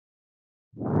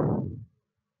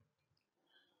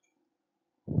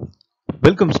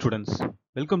Welcome students,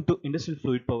 welcome to Industrial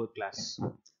Fluid Power class.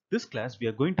 This class we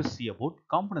are going to see about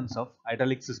components of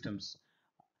hydraulic systems.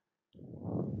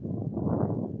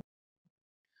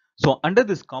 So under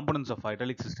this components of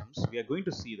hydraulic systems, we are going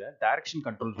to see the direction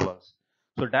control valves.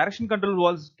 So direction control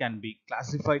valves can be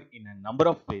classified in a number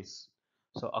of ways.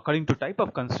 So according to type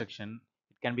of construction,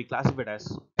 it can be classified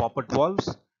as poppet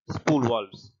valves, spool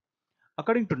valves.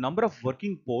 According to number of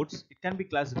working ports, it can be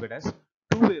classified as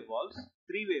two-way valves,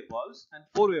 three-way valves and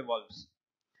four-way valves.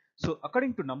 So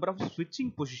according to number of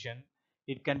switching position,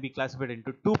 it can be classified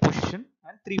into 2 position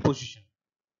and 3 position.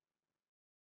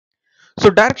 So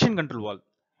direction control valve.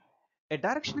 A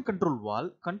direction control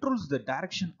valve controls the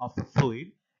direction of the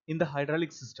fluid in the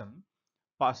hydraulic system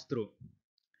pass through.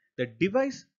 The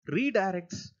device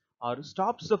redirects or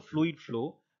stops the fluid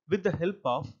flow with the help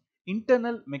of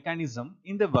internal mechanism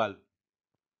in the valve.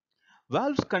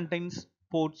 Valves contains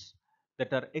ports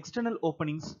that are external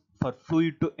openings for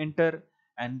fluid to enter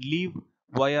and leave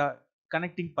via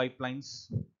connecting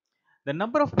pipelines. The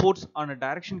number of ports on a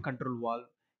direction control valve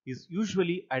is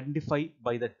usually identified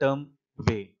by the term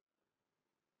way.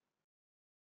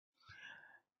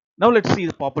 Now let's see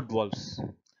the poppet valves.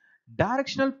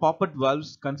 Directional poppet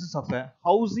valves consist of a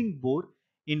housing board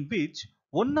in which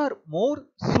one or more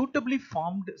suitably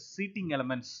formed seating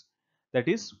elements, that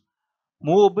is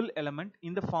movable element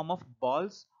in the form of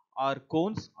balls or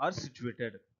cones are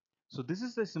situated. So this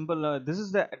is the symbol. This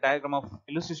is the diagram of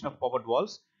illustration of poppet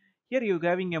valves. Here you are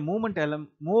having a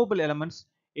movable elements.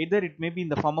 Either it may be in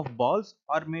the form of balls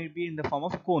or may be in the form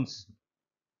of cones.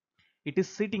 It is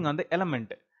sitting on the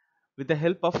element with the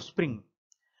help of spring.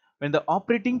 When the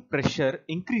operating pressure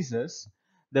increases,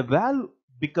 the valve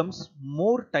becomes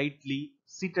more tightly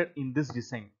seated in this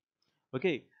design.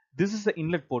 Okay, this is the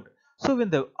inlet port. So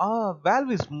when the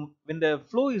when the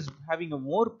flow is having a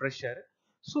more pressure,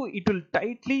 so it will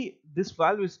tightly, this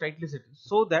valve is tightly set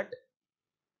so that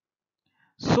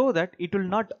it will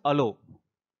not allow.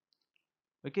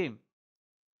 Okay,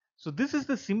 so this is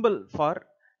the symbol for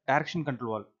direction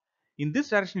control valve. In this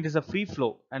direction it is a free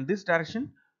flow and this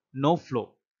direction no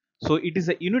flow. So it is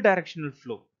a unidirectional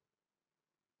flow.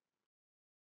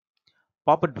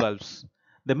 Poppet valves.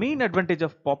 The main advantage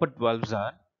of poppet valves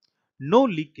are no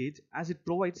leakage as it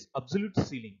provides absolute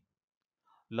sealing.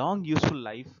 Long useful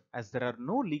life as there are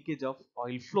no leakage of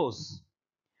oil flows.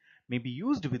 May be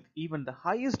used with even the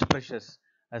highest pressures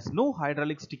as no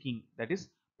hydraulic sticking, that is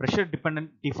pressure dependent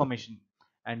deformation,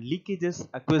 and leakages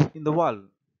occurs in the valve.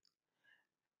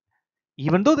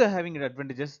 Even though they are having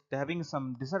advantages, they are having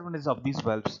some disadvantages of these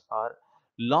valves are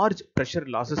large pressure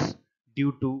losses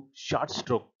due to short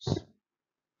strokes.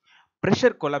 Pressure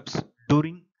collapse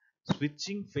during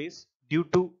switching phase due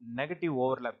to negative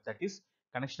overlap, that is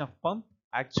connection of pump,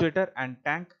 actuator and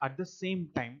tank at the same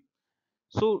time.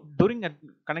 So during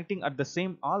connecting at the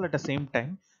same all at the same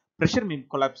time, pressure may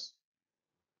collapse.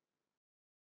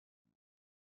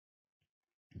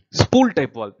 Spool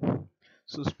type valve.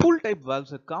 So spool type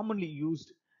valves are commonly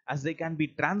used as they can be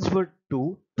transferred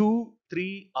to 2,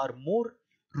 3 or more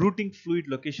routing fluid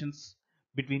locations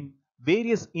between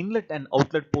various inlet and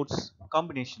outlet ports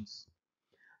combinations.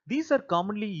 These are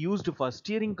commonly used for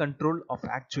steering control of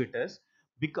actuators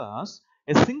because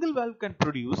a single valve can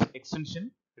produce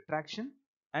extension, retraction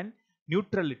and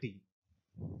neutrality.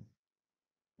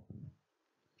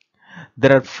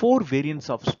 There are 4 variants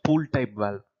of spool type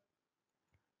valve: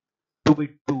 2 by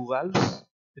 2 valves,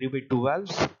 3 by 2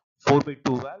 valves, 4 by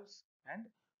 2 valves and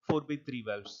 4 by 3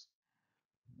 valves.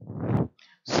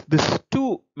 This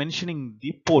 2 mentioning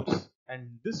the ports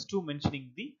and this 2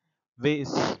 mentioning the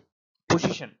ways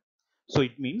position. So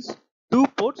it means 2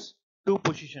 ports, 2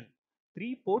 position,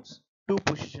 3 ports, 2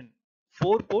 position,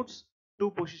 4 ports,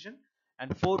 2 position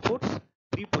and 4 ports,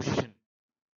 3 position.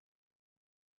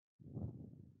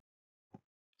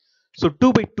 So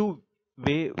 2 by 2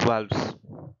 way valves.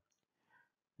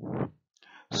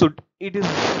 So it is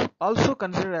also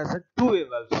considered as a two-way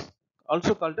valves,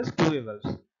 also called as two-way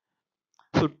valves.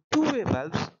 So two-way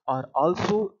valves are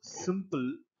also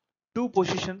simple 2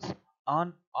 positions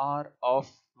on or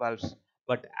off valves,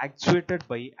 but actuated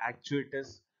by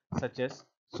actuators such as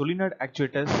solenoid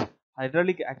actuators,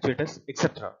 hydraulic actuators,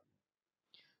 etc.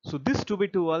 So this 2 by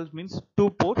 2 valve means 2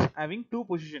 ports having 2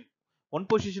 position. One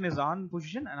position is on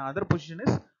position and other position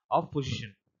is off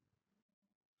position.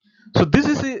 So this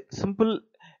is a simple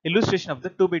illustration of the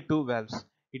 2 by 2 valves.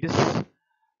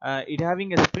 It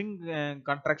having a spring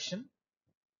contraction,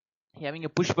 having a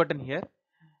push button here.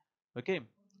 Okay.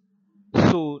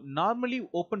 So normally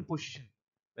open position,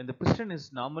 when the piston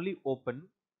is normally open,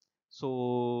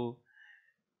 so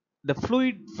the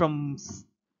fluid from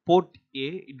port A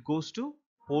it goes to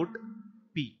port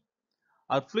P,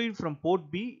 or fluid from port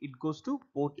B, it goes to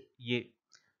port A.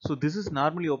 So this is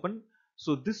normally open.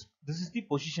 So this is the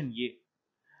position A.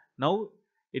 Now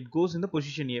it goes in the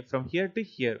position A from here to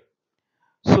here.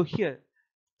 So here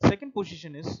second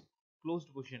position is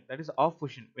closed position, that is off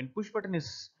position. When push button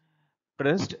is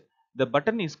pressed, the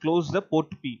button is closed the port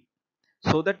P,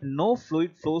 so that no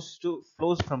fluid flows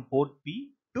from port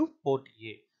P to port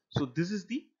A. So this is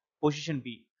the position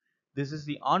B. This is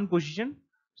the on position.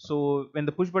 So when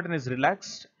the push button is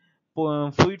relaxed,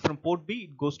 fluid from port B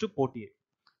it goes to port A.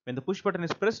 When the push button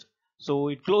is pressed, so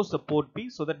it closes the port B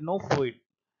so that no fluid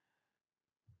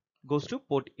goes to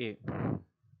port A.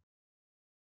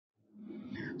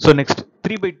 So next,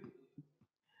 3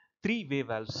 way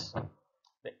valves,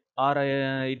 or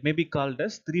it may be called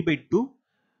as 3 by 2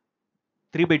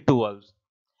 valves.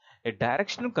 A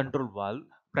directional control valve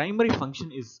primary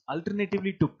function is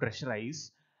alternatively to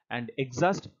pressurize and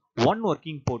exhaust one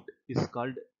working port is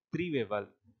called 3-way valve.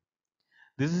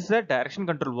 This is a direction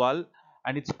control valve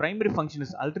and its primary function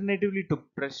is alternatively to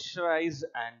pressurize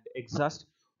and exhaust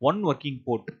one working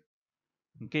port.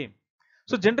 Okay.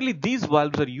 So generally these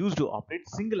valves are used to operate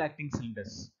single acting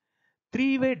cylinders.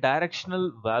 3-way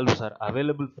directional valves are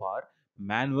available for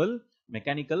manual,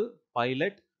 mechanical,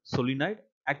 pilot, solenoid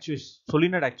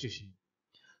actuation.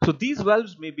 So these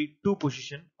valves may be 2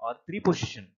 position or 3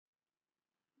 position.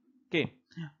 Okay.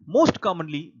 Most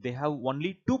commonly they have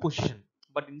only 2 position,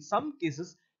 but in some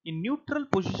cases in neutral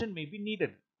position may be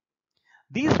needed.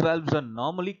 These valves are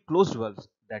normally closed valves,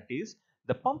 that is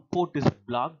the pump port is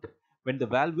blocked when the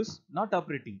valve is not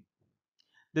operating.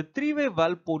 The 3-way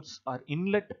valve ports are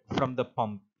inlet from the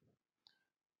pump.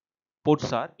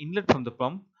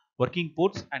 Working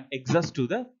ports and exhaust to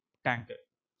the tanker.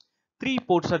 3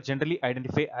 ports are generally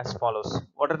identified as follows.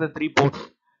 What are the 3 ports?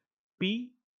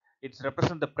 P, it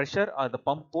represents the pressure or the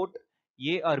pump port.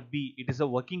 A or B, it is a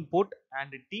working port,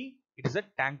 and T, it is a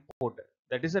tank port,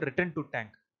 that is a return to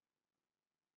tank.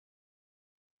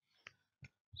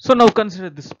 So now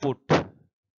consider this port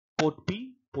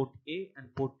P, port A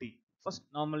and port T. First,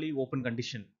 normally open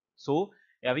condition. So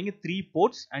having a 3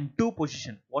 ports and 2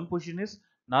 position. One position is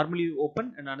normally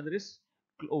open and another is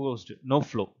closed, no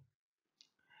flow.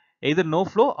 Either no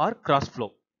flow or cross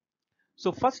flow.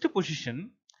 So first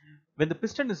position, when the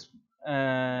piston is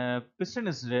in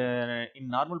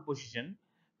normal position,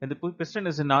 when the piston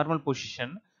is in normal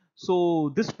position,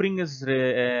 so this spring is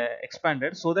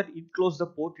expanded so that it closes the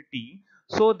port T,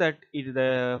 so that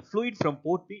the fluid from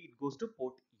port P it goes to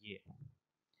port A.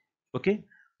 Okay,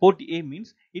 port A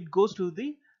means it goes to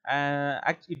the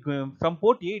from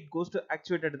port A it goes to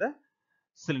actuated the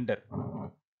cylinder.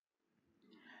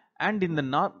 And in the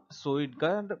knob, so it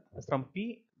got from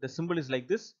P, the symbol is like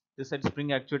this side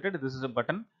spring actuated, this is a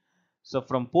button. So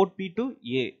from port P to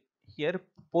A, here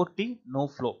port T no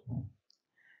flow,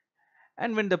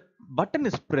 and when the button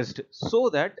is pressed, so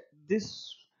that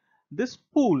this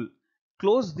spool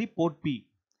close the port P.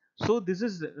 So this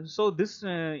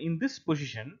in this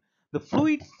position the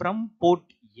fluid from port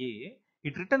A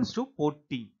it returns to port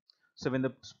T. So when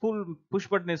the spool push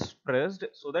button is pressed,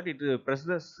 so that it presses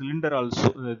the cylinder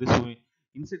also, this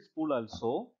inside spool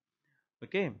also.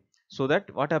 Okay, so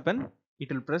that what happen,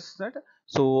 it will press that,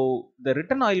 so the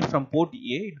return oil from port A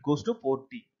it goes to port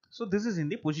T. So this is in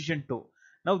the position 2.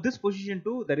 Now this position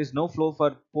 2 there is no flow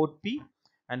for port P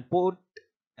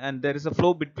and there is a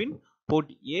flow between port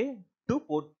A to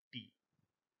port T.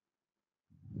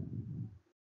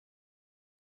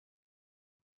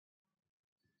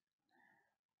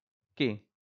 Okay,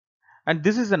 and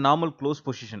this is a normal closed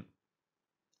position.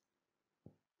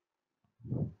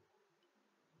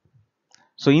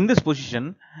 So in this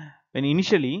position, when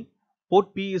initially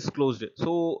port P is closed,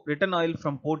 so return oil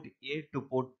from port A to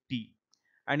port T,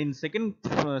 and in second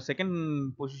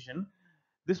position,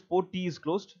 this port T is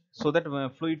closed, so that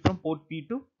fluid from port P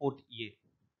to port A.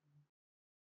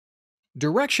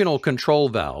 Directional control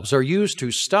valves are used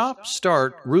to stop,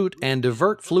 start, route, and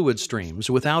divert fluid streams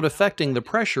without affecting the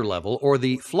pressure level or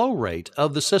the flow rate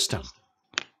of the system.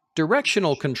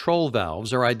 Directional control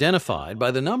valves are identified by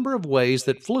the number of ways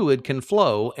that fluid can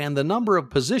flow and the number of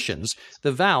positions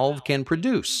the valve can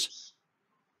produce.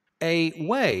 A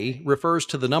way refers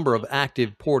to the number of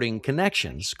active porting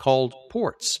connections, called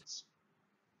ports.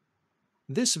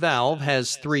 This valve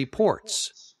has 3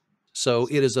 ports, so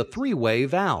it is a 3-way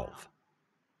valve.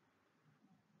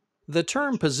 The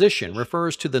term position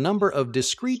refers to the number of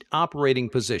discrete operating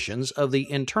positions of the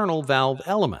internal valve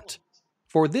element.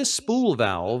 For this spool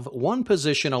valve, one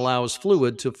position allows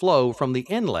fluid to flow from the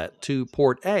inlet to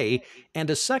port A, and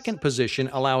a second position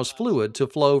allows fluid to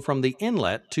flow from the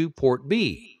inlet to port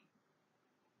B.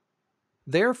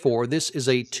 Therefore, this is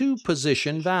a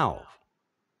two-position valve.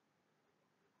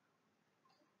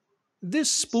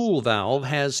 This spool valve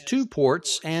has two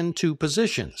ports and two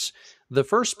positions. The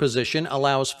first position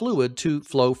allows fluid to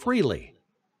flow freely.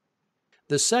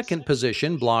 The second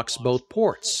position blocks both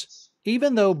ports.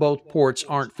 Even though both ports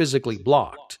aren't physically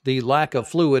blocked, the lack of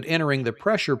fluid entering the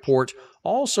pressure port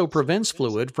also prevents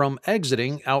fluid from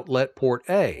exiting outlet port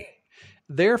A.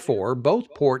 Therefore,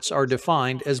 both ports are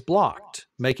defined as blocked,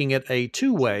 making it a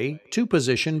two-way,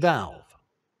 two-position valve.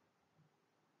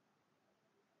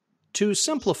 To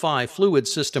simplify fluid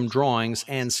system drawings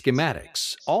and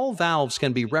schematics, all valves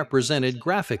can be represented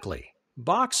graphically.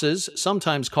 Boxes,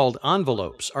 sometimes called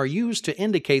envelopes, are used to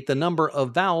indicate the number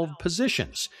of valve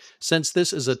positions. Since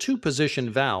this is a two-position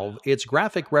valve, its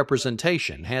graphic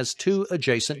representation has two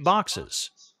adjacent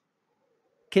boxes.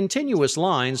 Continuous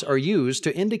lines are used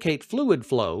to indicate fluid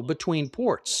flow between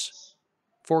ports.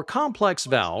 For complex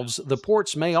valves, the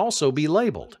ports may also be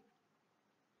labeled.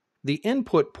 The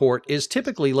input port is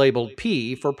typically labeled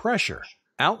P for pressure.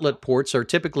 Outlet ports are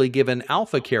typically given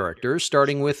alpha characters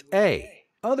starting with A.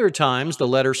 Other times, the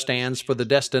letter stands for the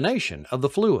destination of the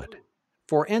fluid.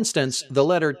 For instance, the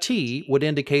letter T would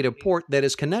indicate a port that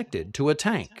is connected to a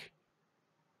tank.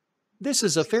 This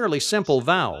is a fairly simple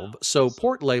valve, so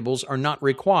port labels are not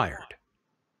required.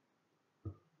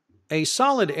 A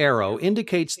solid arrow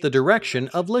indicates the direction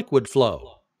of liquid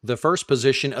flow. The first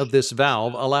position of this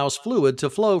valve allows fluid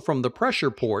to flow from the pressure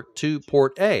port to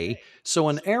port A, so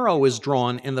an arrow is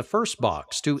drawn in the first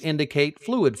box to indicate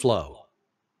fluid flow.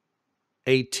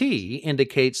 A T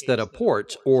indicates that a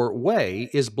port, or way,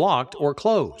 is blocked or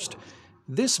closed.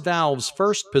 This valve's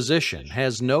first position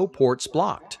has no ports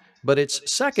blocked, but its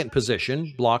second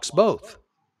position blocks both.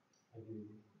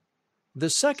 The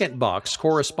second box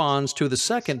corresponds to the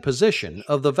second position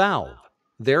of the valve.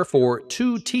 Therefore,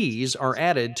 two T's are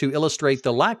added to illustrate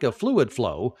the lack of fluid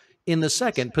flow in the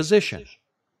second position.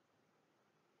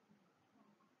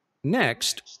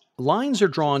 Next, lines are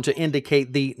drawn to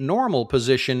indicate the normal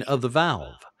position of the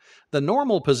valve. The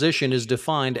normal position is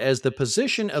defined as the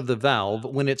position of the valve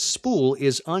when its spool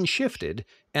is unshifted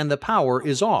and the power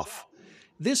is off.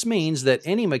 This means that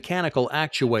any mechanical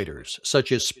actuators,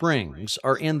 such as springs,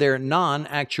 are in their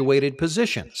non-actuated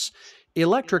positions.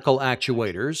 Electrical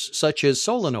actuators, such as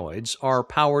solenoids, are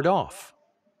powered off.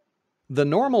 The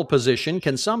normal position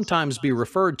can sometimes be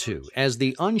referred to as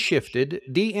the unshifted,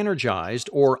 de-energized,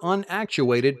 or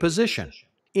unactuated position.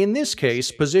 In this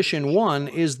case, position 1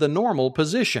 is the normal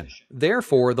position.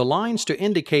 Therefore, the lines to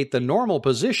indicate the normal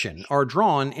position are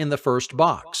drawn in the first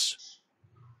box.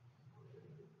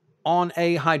 On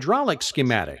a hydraulic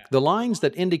schematic, the lines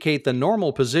that indicate the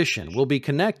normal position will be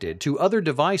connected to other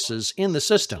devices in the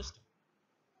system.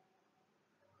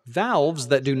 Valves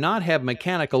that do not have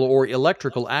mechanical or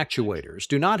electrical actuators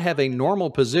do not have a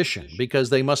normal position because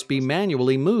they must be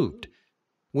manually moved.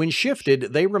 When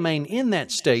shifted, they remain in that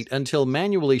state until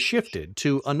manually shifted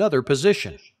to another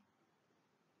position.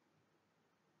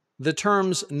 The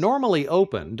terms normally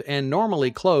opened and normally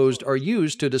closed are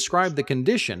used to describe the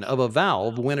condition of a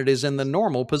valve when it is in the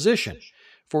normal position.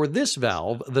 For this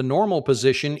valve, the normal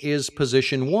position is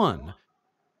position 1,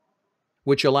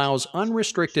 which allows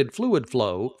unrestricted fluid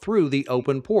flow through the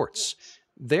open ports.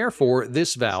 Therefore,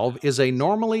 this valve is a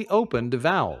normally opened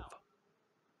valve.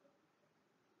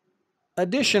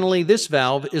 Additionally, this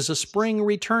valve is a spring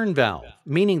return valve,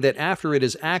 meaning that after it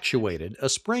is actuated, a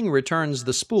spring returns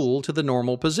the spool to the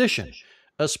normal position.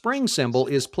 A spring symbol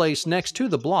is placed next to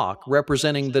the block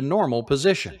representing the normal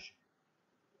position.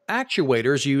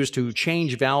 Actuators used to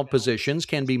change valve positions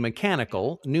can be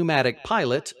mechanical, pneumatic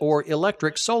pilot, or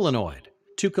electric solenoid.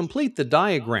 To complete the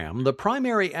diagram, the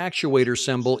primary actuator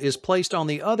symbol is placed on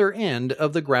the other end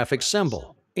of the graphic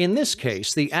symbol. In this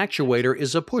case, the actuator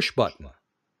is a push button.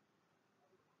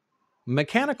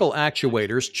 Mechanical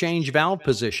actuators change valve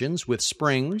positions with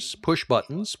springs, push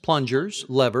buttons, plungers,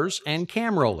 levers, and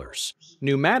cam rollers.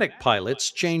 Pneumatic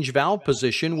pilots change valve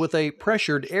position with a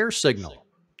pressured air signal.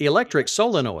 Electric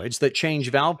solenoids that change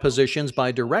valve positions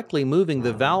by directly moving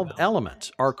the valve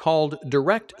element are called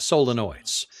direct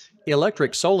solenoids.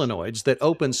 Electric solenoids that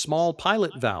open small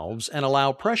pilot valves and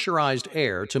allow pressurized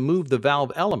air to move the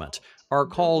valve element are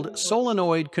called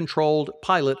solenoid-controlled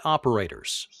pilot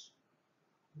operators.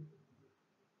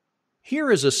 Here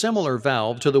is a similar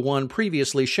valve to the one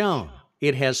previously shown.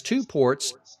 It has two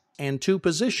ports and two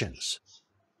positions,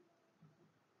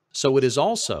 so it is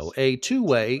also a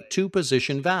two-way,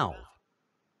 two-position valve.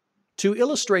 To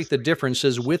illustrate the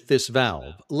differences with this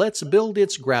valve, let's build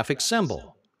its graphic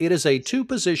symbol. It is a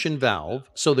two-position valve,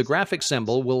 so the graphic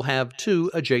symbol will have two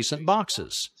adjacent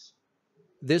boxes.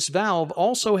 This valve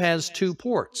also has two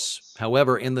ports.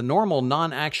 However, in the normal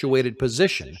non-actuated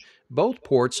position, both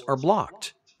ports are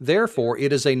blocked. Therefore,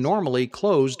 it is a normally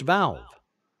closed valve.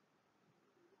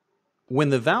 When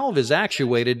the valve is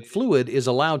actuated, fluid is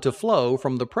allowed to flow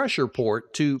from the pressure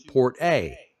port to port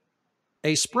A.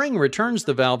 A spring returns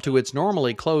the valve to its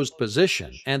normally closed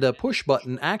position, and a push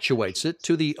button actuates it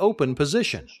to the open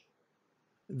position.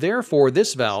 Therefore,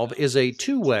 this valve is a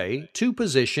two-way,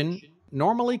 two-position,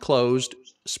 normally closed,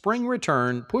 spring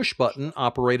return, push button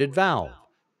operated valve.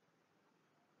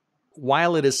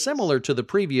 While it is similar to the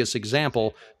previous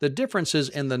example, the differences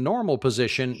in the normal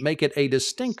position make it a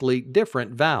distinctly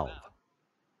different valve.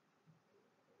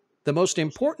 The most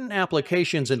important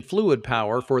applications in fluid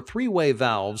power for three-way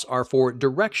valves are for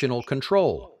directional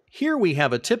control. Here we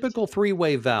have a typical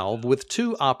three-way valve with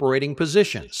two operating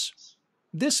positions.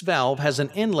 This valve has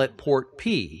an inlet port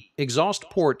P, exhaust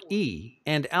port E,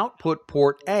 and output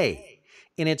port A.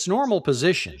 In its normal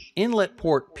position, inlet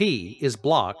port P is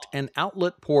blocked and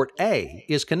outlet port A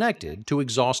is connected to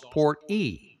exhaust port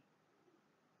E.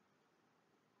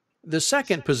 The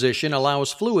second position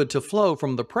allows fluid to flow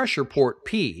from the pressure port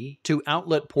P to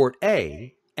outlet port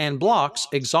A and blocks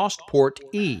exhaust port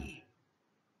E.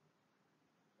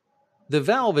 The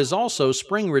valve is also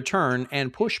spring return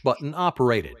and push button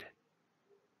operated.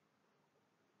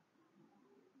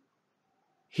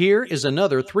 Here is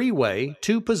another three-way,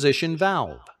 two-position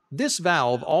valve. This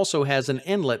valve also has an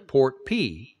inlet port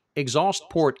P, exhaust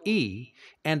port E,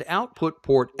 and output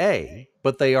port A,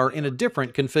 but they are in a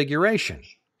different configuration.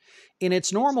 In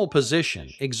its normal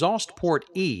position, exhaust port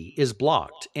E is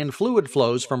blocked and fluid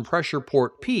flows from pressure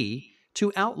port P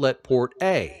to outlet port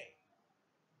A.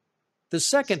 The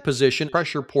second position,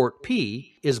 pressure port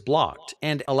P, is blocked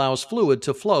and allows fluid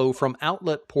to flow from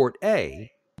outlet port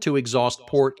A to exhaust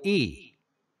port E.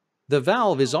 The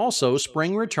valve is also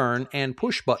spring return and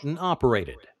push button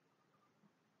operated.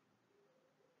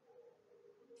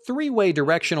 Three-way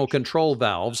directional control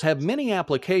valves have many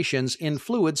applications in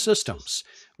fluid systems.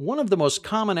 One of the most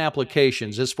common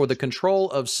applications is for the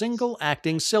control of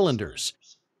single-acting cylinders.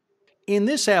 In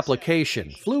this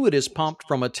application, fluid is pumped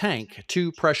from a tank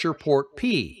to pressure port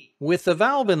P. With the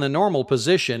valve in the normal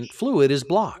position, fluid is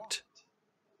blocked.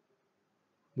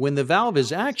 When the valve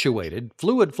is actuated,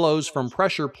 fluid flows from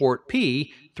pressure port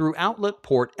P through outlet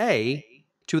port A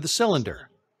to the cylinder.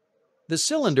 The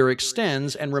cylinder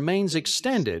extends and remains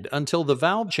extended until the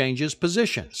valve changes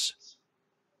positions.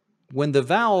 When the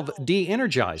valve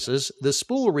de-energizes, the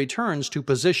spool returns to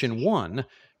position 1,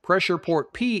 pressure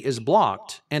port P is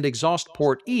blocked, and exhaust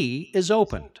port E is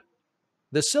opened.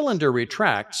 The cylinder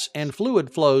retracts and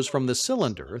fluid flows from the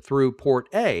cylinder through port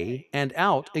A and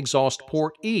out exhaust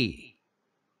port E.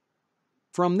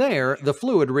 From there, the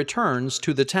fluid returns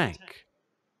to the tank.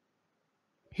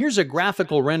 Here's a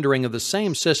graphical rendering of the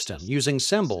same system using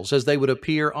symbols as they would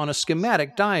appear on a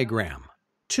schematic diagram.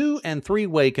 Two- and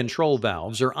three-way control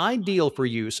valves are ideal for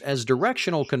use as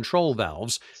directional control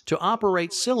valves to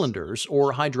operate cylinders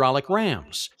or hydraulic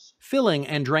rams, filling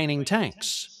and draining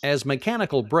tanks, as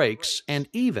mechanical brakes, and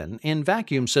even in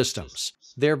vacuum systems.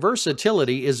 Their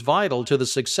versatility is vital to the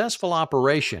successful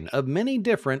operation of many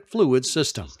different fluid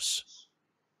systems.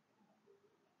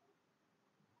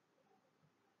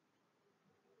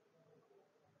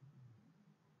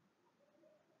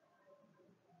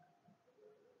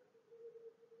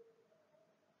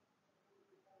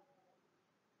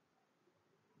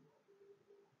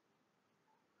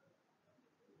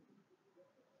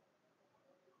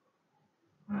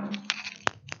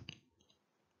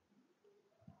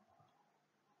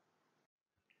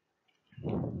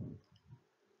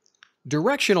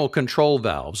 Directional control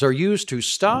valves are used to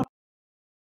stop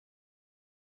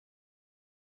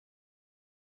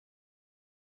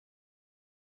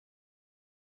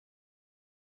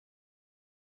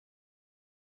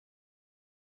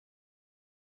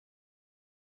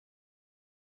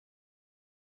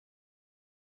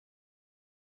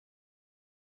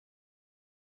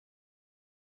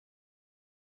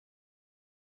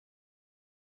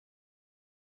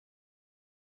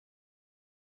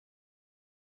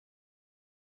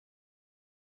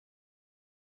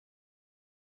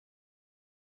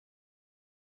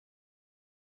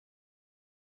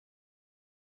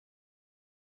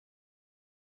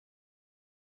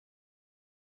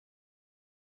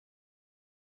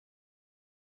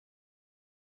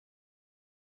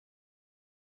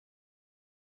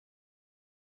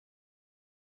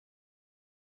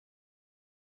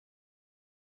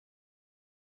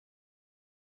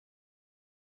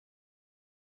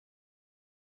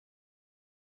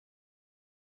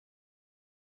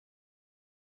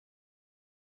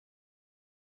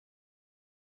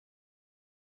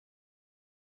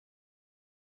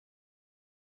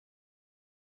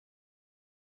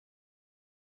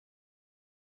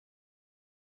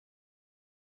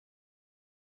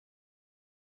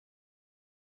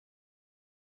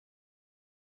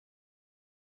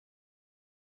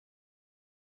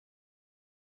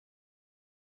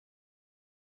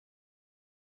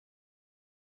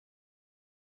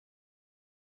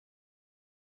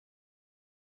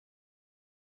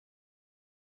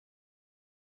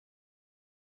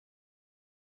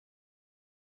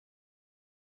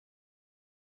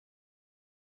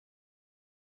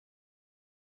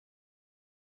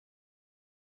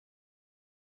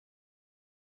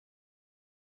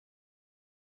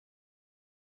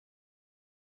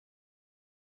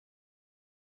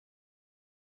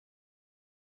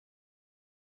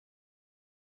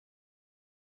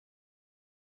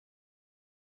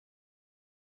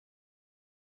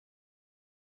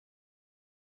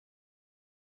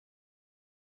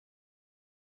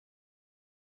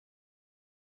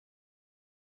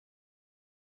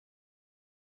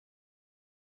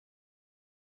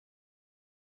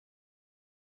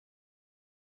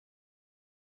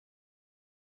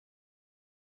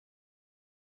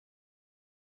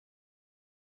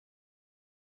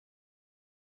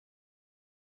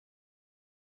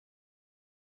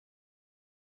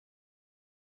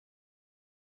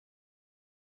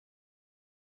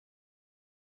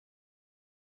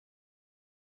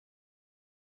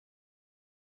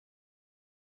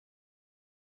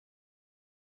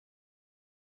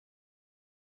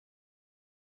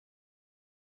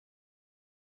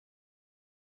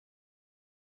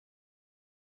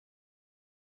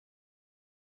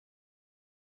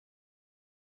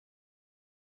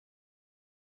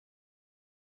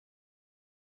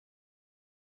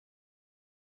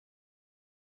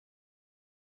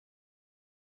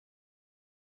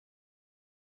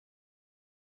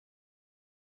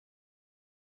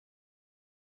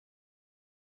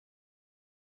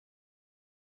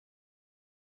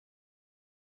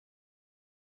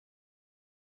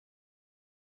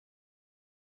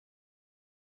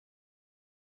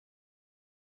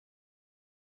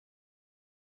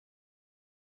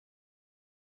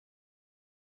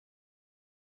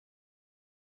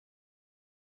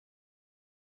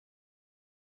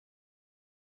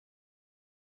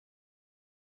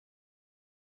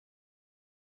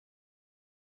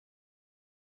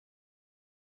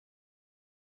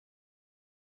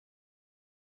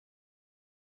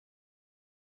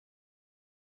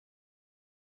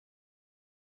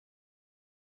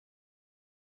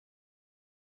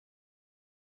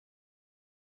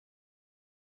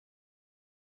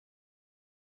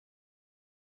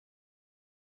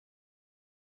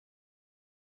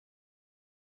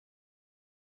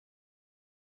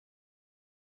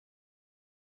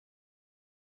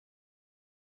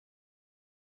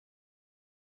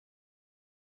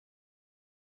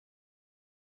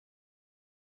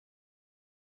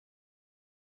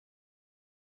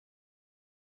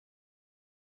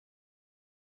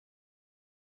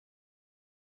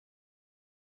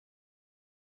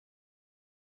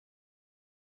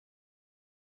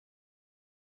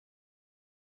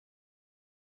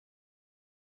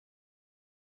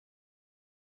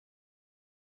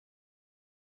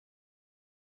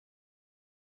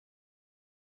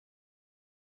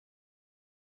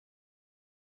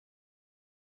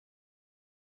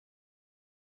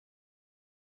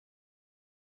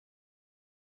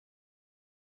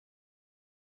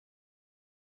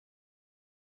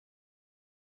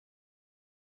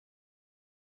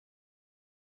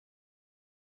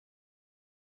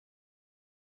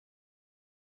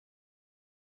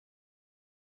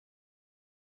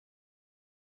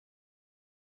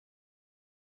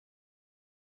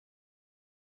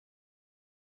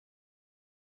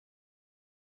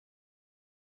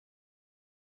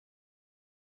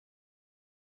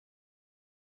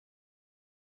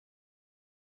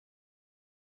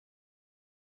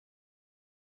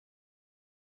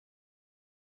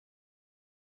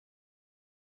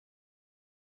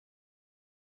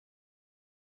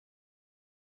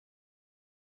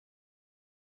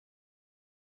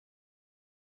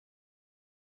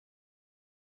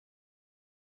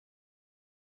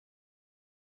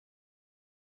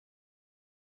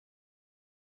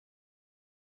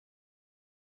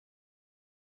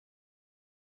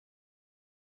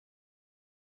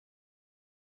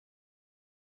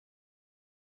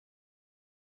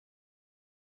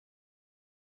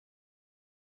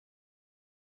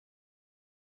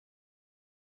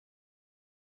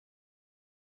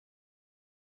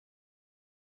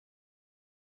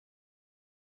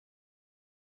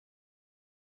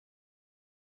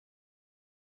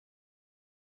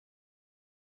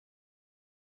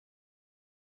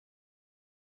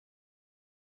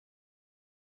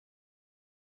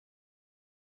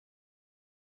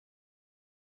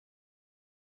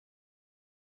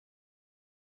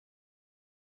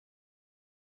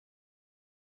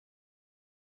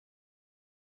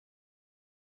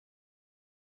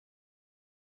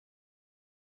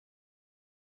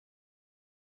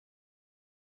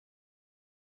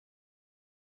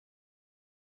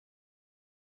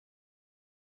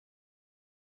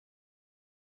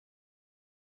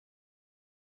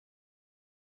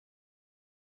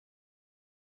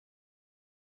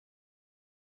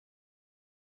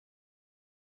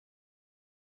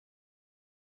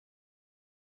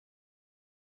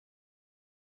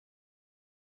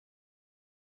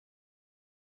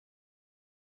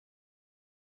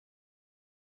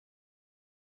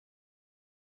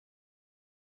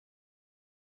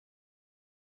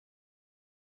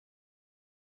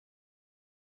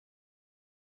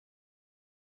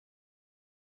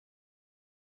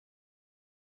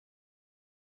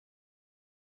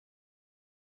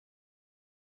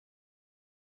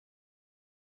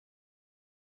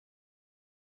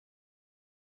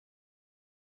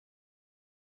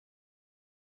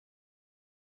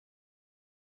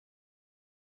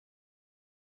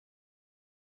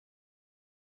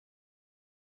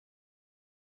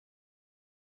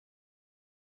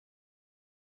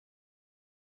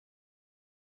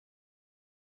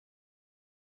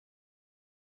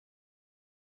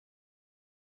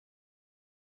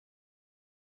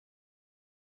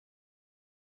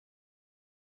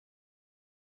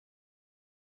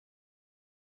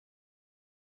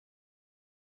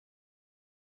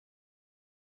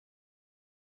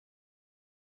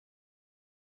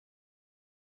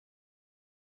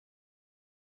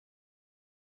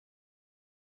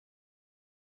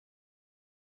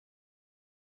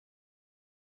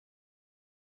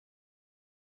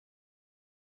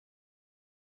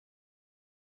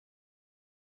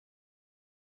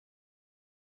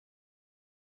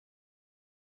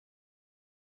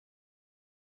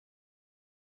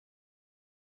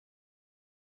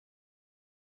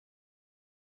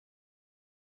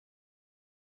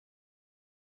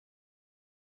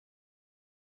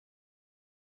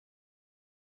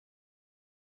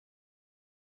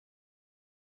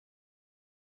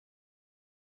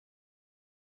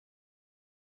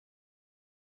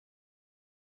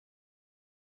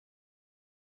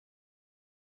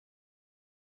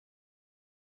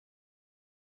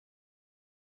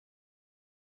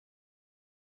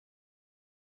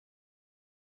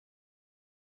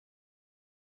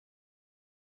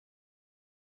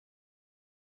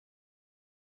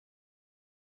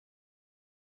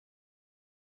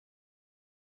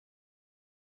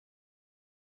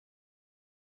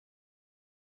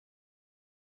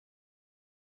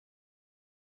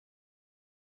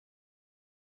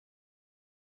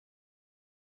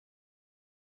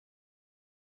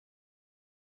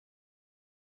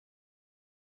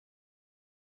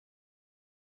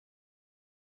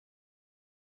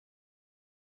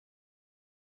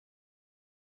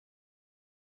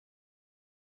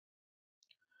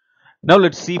Now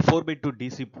let's see 4 by 2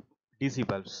 DC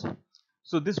valves.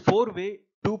 So this 4-way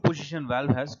 2 position valve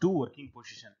has two working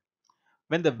position.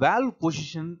 When the valve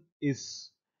position is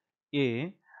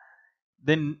A,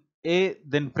 then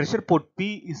pressure port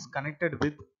P is connected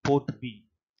with port B,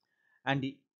 and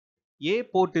A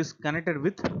port is connected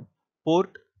with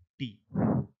port T.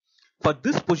 For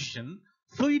this position,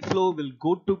 fluid flow will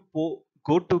go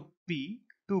to P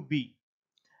to B,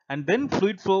 and then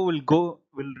fluid flow will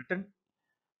return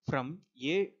from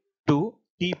A to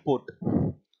T port.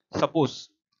 Suppose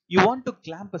you want to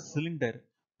clamp a cylinder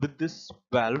with this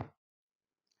valve,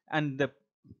 and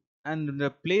the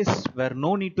place where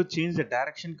no need to change the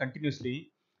direction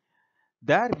continuously,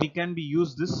 there we can be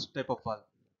use this type of valve.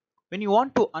 When you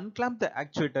want to unclamp the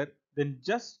actuator, then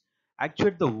just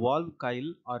actuate the valve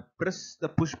coil or press the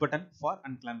push button for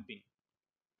unclamping.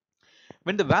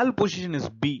 When the valve position is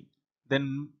B,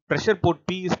 then pressure port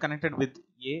P is connected with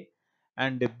A,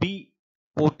 and B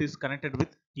port is connected with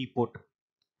T port.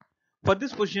 For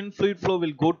this position, fluid flow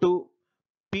will go to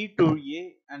P to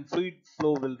A, and fluid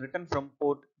flow will return from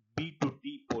port B to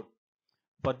T port.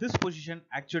 For this position,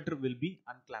 actuator will be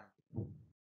unclamped.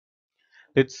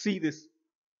 Let's see this.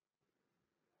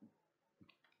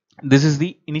 This is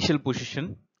the initial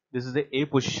position. This is the A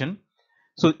position.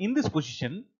 So in this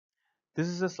position, this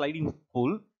is a sliding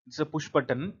spool. It's a push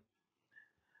button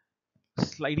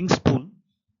sliding spool.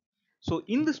 So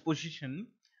in this position,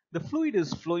 the fluid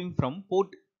is flowing from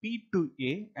port P to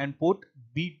A and port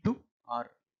B to R.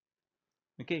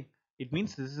 Okay, it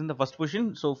means this is in the first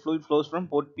position. So fluid flows from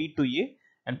port P to A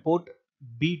and port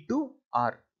B to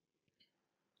R.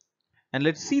 And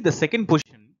let's see the second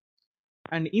position.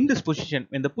 And in this position,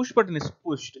 when the push button is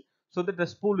pushed, so that the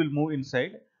spool will move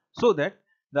inside, so that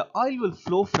the oil will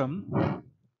flow from,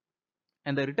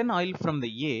 and the return oil from the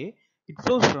A, it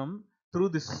flows from through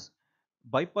this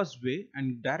bypass way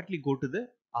and directly go to the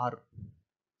R,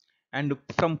 and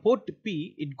from port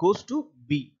P it goes to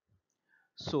B.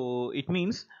 So it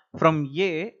means from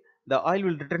A the oil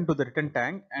will return to the return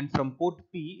tank, and from port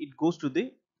P it goes to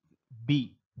the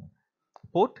B,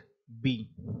 port B.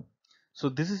 So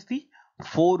this is the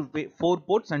four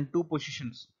ports and two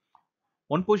positions.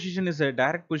 One position is a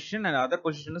direct position and other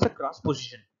position is a cross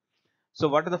position. So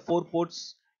what are the four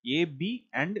ports? A, B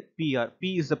and P are.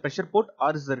 P is the pressure port,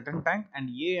 R is the return tank, and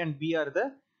A and B are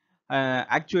the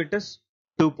actuators,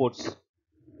 two ports.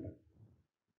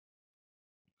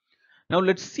 Now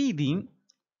let's see the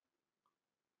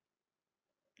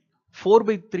 4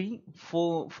 by 3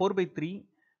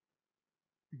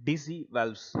 DC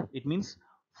valves. It means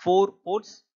 4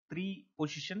 ports, 3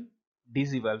 position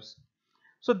DC valves.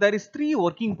 So there is 3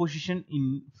 working position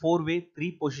in 4-way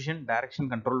 3 position direction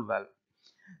control valve.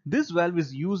 This valve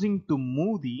is using to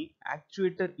move the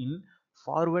actuator in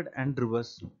forward and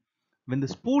reverse. When the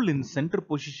spool in center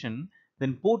position,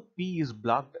 then port P is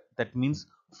blocked. That means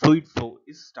fluid flow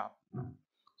is stopped.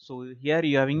 So here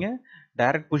you having a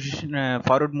direct position,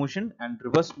 forward motion and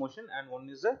reverse motion, and one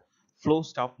is a flow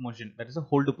stop motion, that is a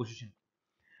hold position.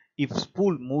 If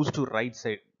spool moves to right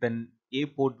side, then A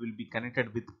port will be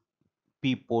connected with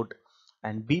P port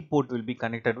and B port will be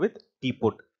connected with T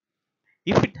port.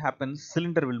 If it happens,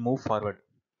 cylinder will move forward,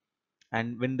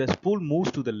 and when the spool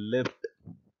moves to the left,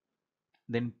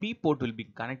 then P port will be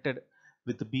connected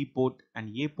with B port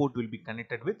and A port will be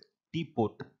connected with T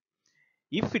port.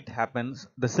 If it happens,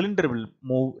 the cylinder will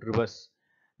move reverse.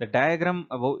 The diagram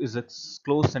above is a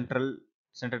closed center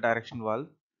direction valve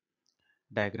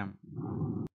diagram.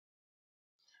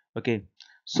 Okay,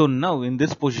 so now in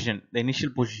this position, the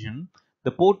initial position,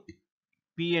 the port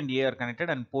P and A are connected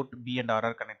and port B and R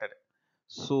are connected.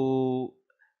 So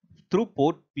through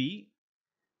port P,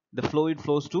 the fluid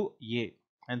flows to A,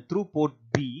 and through port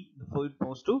B, the fluid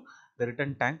flows to the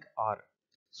return tank R.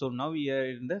 So now we are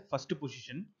in the first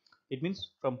position. It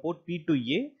means from port P to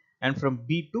A and from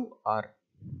B to R.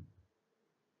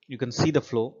 You can see the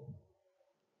flow.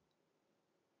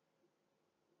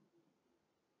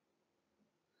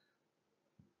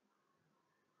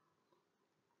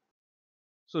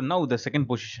 So now the second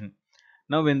position.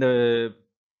 Now when the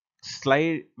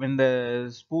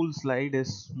spool slide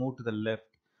is moved to the left,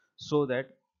 so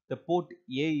that the port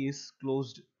A is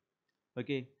closed,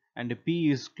 okay, and P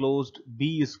is closed,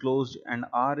 B is closed, and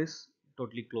R is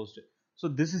totally closed. So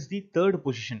this is the third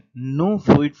position. No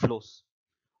fluid flows.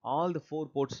 All the four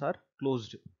ports are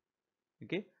closed.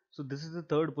 Okay, so this is the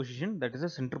third position, that is a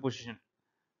center position.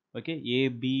 Okay, A,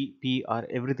 B, P, R,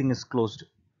 everything is closed.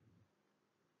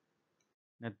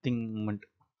 Nothing movement.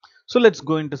 So let's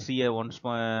go into see a one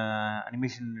small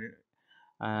animation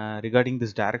regarding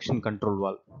this direction control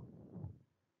valve.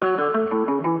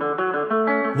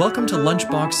 Welcome to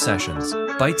Lunchbox Sessions,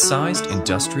 bite-sized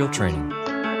industrial training.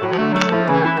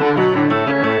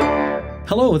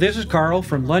 Hello, this is Carl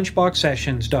from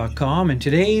LunchboxSessions.com, and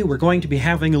today we're going to be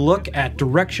having a look at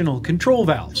directional control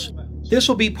valves. This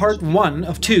will be part 1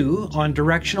 of 2 on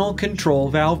directional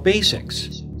control valve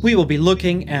basics. We will be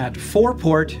looking at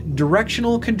 4-port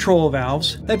directional control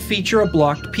valves that feature a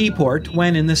blocked P-port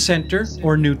when in the center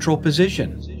or neutral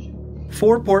position.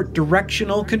 4-port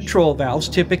directional control valves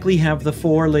typically have the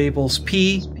 4 labels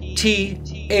P, T,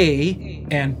 A,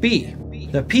 and B.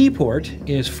 The P-port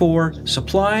is for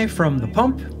supply from the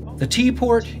pump, the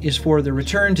T-port is for the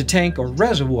return to tank or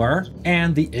reservoir,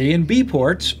 and the A and B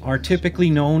ports are typically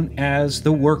known as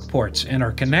the work ports and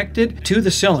are connected to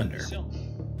the cylinder.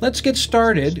 Let's get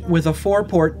started with a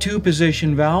 4-port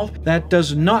 2-position valve that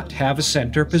does not have a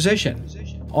center position.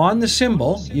 On the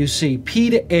symbol, you see P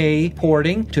to A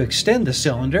porting to extend the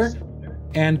cylinder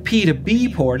and P to B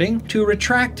porting to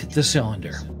retract the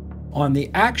cylinder. On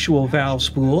the actual valve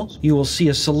spool, you will see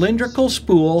a cylindrical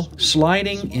spool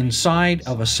sliding inside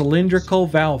of a cylindrical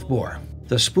valve bore.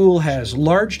 The spool has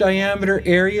large diameter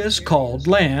areas called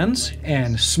lands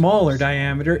and smaller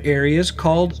diameter areas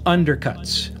called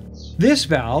undercuts. This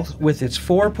valve, with its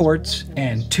 4 ports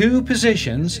and 2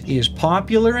 positions, is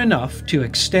popular enough to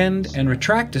extend and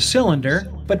retract a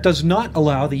cylinder, but does not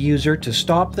allow the user to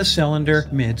stop the cylinder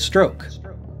mid-stroke.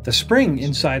 The spring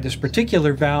inside this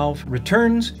particular valve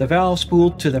returns the valve spool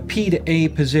to the P to A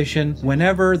position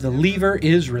whenever the lever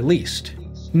is released.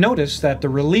 Notice that the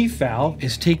relief valve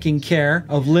is taking care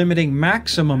of limiting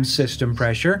maximum system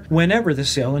pressure whenever the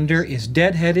cylinder is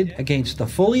deadheaded against the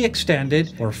fully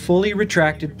extended or fully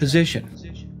retracted position.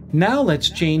 Now let's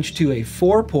change to a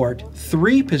 4-port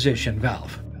 3-position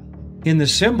valve. In the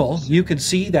symbol, you can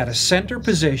see that a center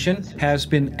position has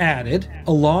been added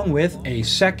along with a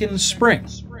second spring.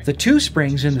 The 2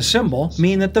 springs in the symbol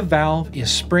mean that the valve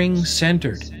is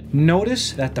spring-centered.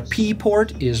 Notice that the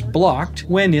P-port is blocked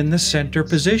when in the center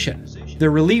position. The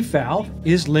relief valve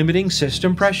is limiting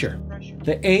system pressure.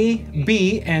 The A,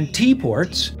 B, and T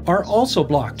ports are also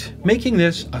blocked, making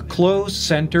this a closed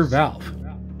center valve.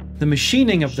 The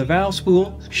machining of the valve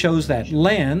spool shows that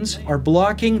lands are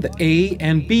blocking the A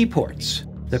and B ports.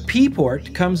 The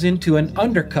P-port comes into an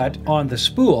undercut on the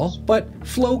spool, but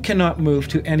flow cannot move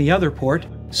to any other port,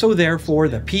 so therefore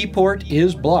the P-port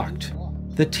is blocked.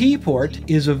 The T-port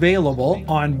is available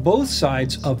on both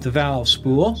sides of the valve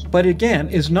spool, but again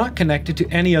is not connected to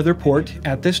any other port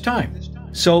at this time,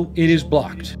 so it is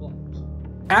blocked.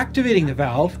 Activating the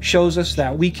valve shows us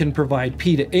that we can provide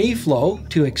P to A flow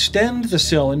to extend the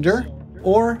cylinder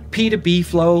or P to B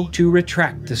flow to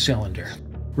retract the cylinder.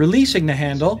 Releasing the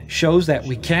handle shows that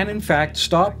we can in fact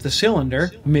stop the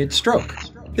cylinder mid-stroke.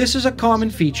 This is a common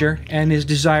feature and is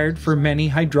desired for many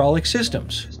hydraulic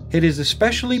systems. It is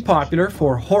especially popular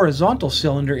for horizontal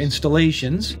cylinder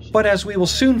installations, but as we will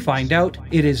soon find out,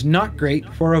 it is not great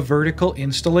for a vertical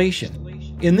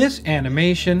installation. In this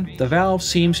animation, the valve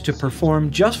seems to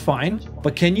perform just fine,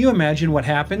 but can you imagine what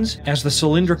happens as the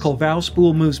cylindrical valve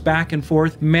spool moves back and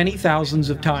forth many thousands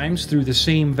of times through the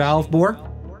same valve bore?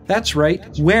 That's right,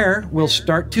 wear will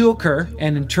start to occur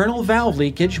and internal valve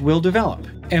leakage will develop,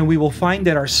 and we will find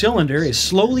that our cylinder is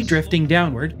slowly drifting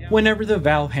downward whenever the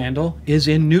valve handle is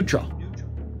in neutral.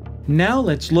 Now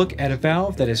let's look at a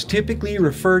valve that is typically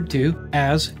referred to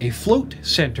as a float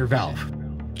center valve.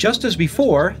 Just as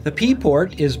before, the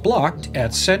P-port is blocked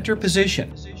at center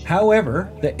position.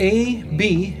 However, the A,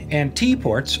 B, and T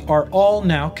ports are all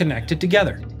now connected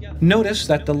together. Notice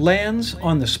that the lands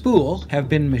on the spool have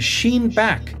been machined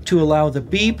back to allow the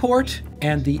B port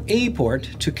and the A port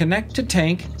to connect to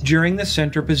tank during the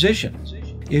center position.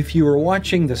 If you are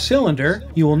watching the cylinder,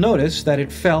 you will notice that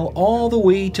it fell all the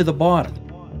way to the bottom.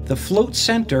 The float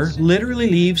center literally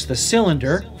leaves the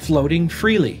cylinder floating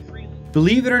freely.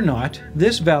 Believe it or not,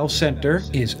 this valve center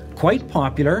is quite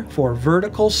popular for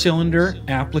vertical cylinder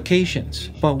applications,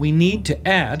 but we need to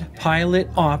add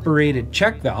pilot-operated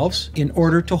check valves in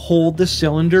order to hold the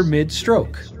cylinder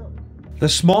mid-stroke. The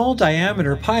small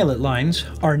diameter pilot lines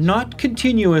are not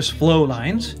continuous flow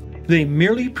lines. They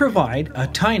merely provide a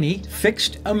tiny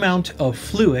fixed amount of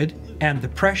fluid and the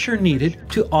pressure needed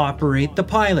to operate the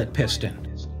pilot piston.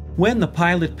 When the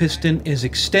pilot piston is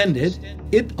extended,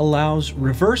 it allows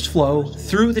reverse flow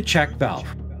through the check valve.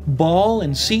 Ball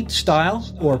and seat style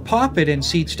or poppet and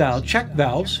seat style check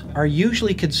valves are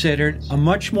usually considered a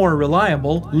much more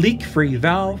reliable leak-free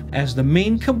valve, as the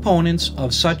main components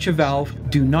of such a valve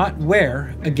do not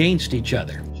wear against each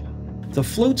other. The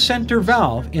float center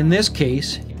valve in this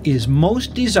case is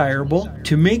most desirable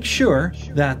to make sure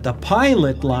that the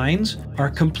pilot lines are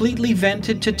completely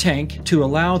vented to tank to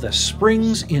allow the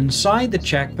springs inside the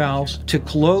check valves to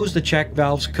close the check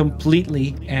valves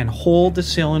completely and hold the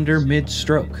cylinder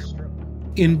mid-stroke.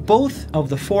 In both of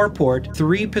the 4-port,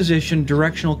 3-position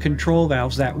directional control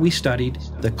valves that we studied,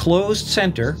 the closed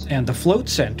center and the float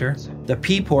center, the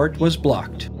P-port was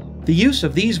blocked. The use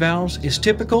of these valves is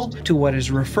typical to what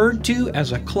is referred to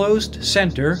as a closed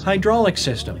center hydraulic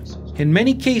system. In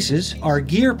many cases, our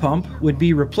gear pump would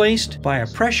be replaced by a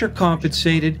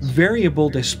pressure-compensated variable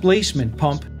displacement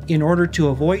pump in order to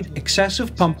avoid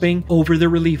excessive pumping over the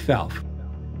relief valve.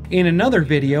 In another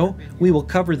video, we will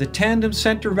cover the tandem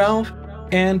center valve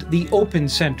and the open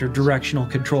center directional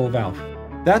control valve.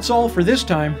 That's all for this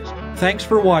time. Thanks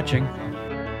for watching.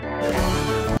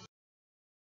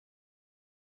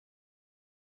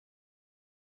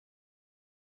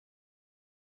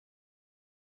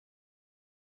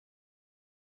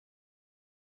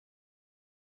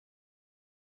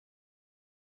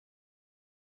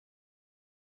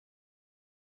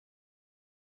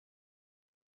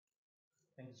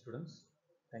 Thank you, students.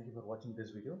 Thank you for watching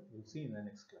this video. We'll see you in the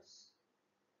next class.